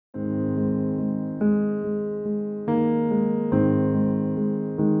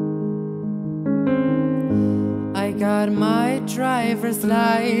got my driver's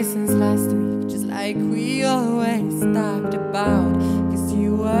license last week, just like we always talked about. Cause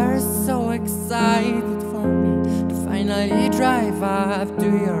you were so excited for me to finally drive up to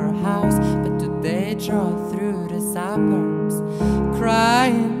your house. But today drove through the suburbs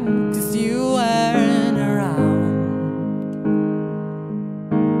crying cause you weren't around.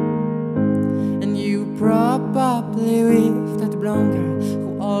 And you probably with that blonde girl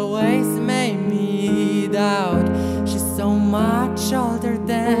who always made me doubt. She's so much older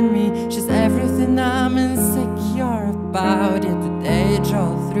than me, she's everything I'm insecure about. Yet today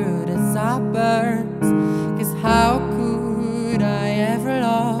drove through the suburbs, cause how could I ever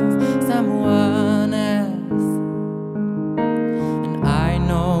love someone else? And I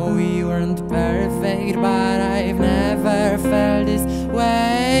know we weren't perfect, but I've never felt this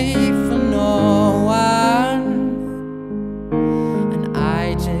way for no one. And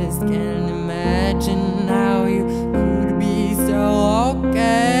I just can't imagine how you could be so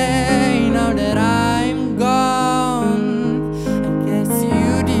okay now that I'm gone. I guess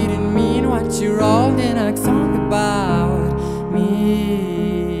you didn't mean what you wrote in a song about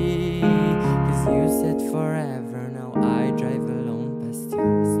me. Cause you said forever, now I drive alone past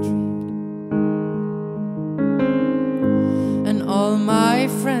your street. And all my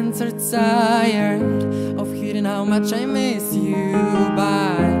friends are tired of hearing how much I miss you,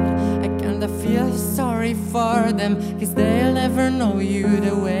 but I kinda feel sorry for them, cause they'll never know you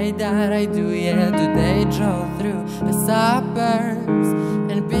the way that I do. Yeah, today drove through the suburbs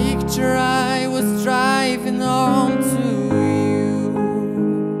and picture I was driving home to you.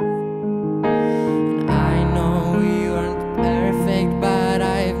 And I know we weren't perfect, but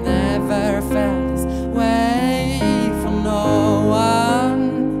I've never felt this way from no one.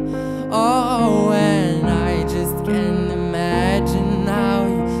 Oh, and I just can't imagine how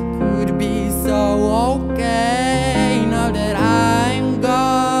you could be so okay now that I'm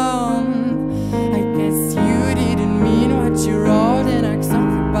gone. I guess you didn't mean what you wrote in a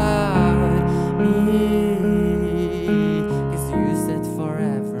song about me. Cause you said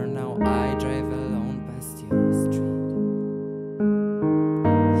forever, now I drive alone past your street.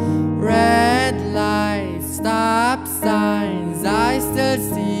 Red lights, stop signs, I still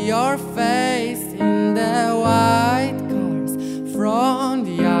see your face in the white cars from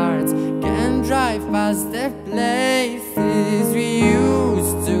the yards. Can drive past the places we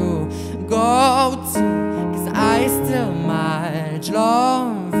used to go to, cause I still much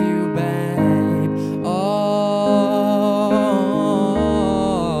love you, babe. Oh,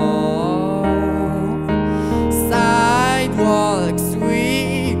 sidewalks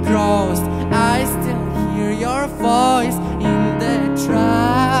we crossed, I still hear your voice in the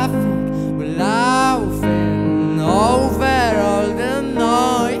traffic. We're laughing over all the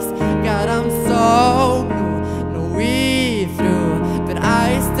noise. God, I'm so blue, no we through, but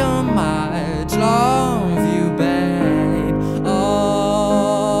I still much love you, babe.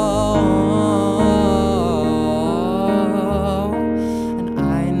 Oh, and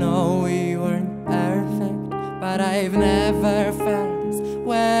I know we weren't perfect, but I've never felt this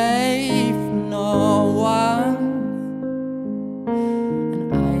way for no one.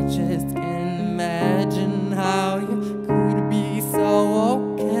 And I just can't imagine how you could be so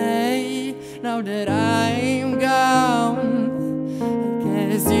okay now that I'm gone. I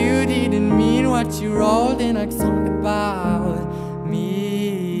guess you didn't mean what you wrote in a song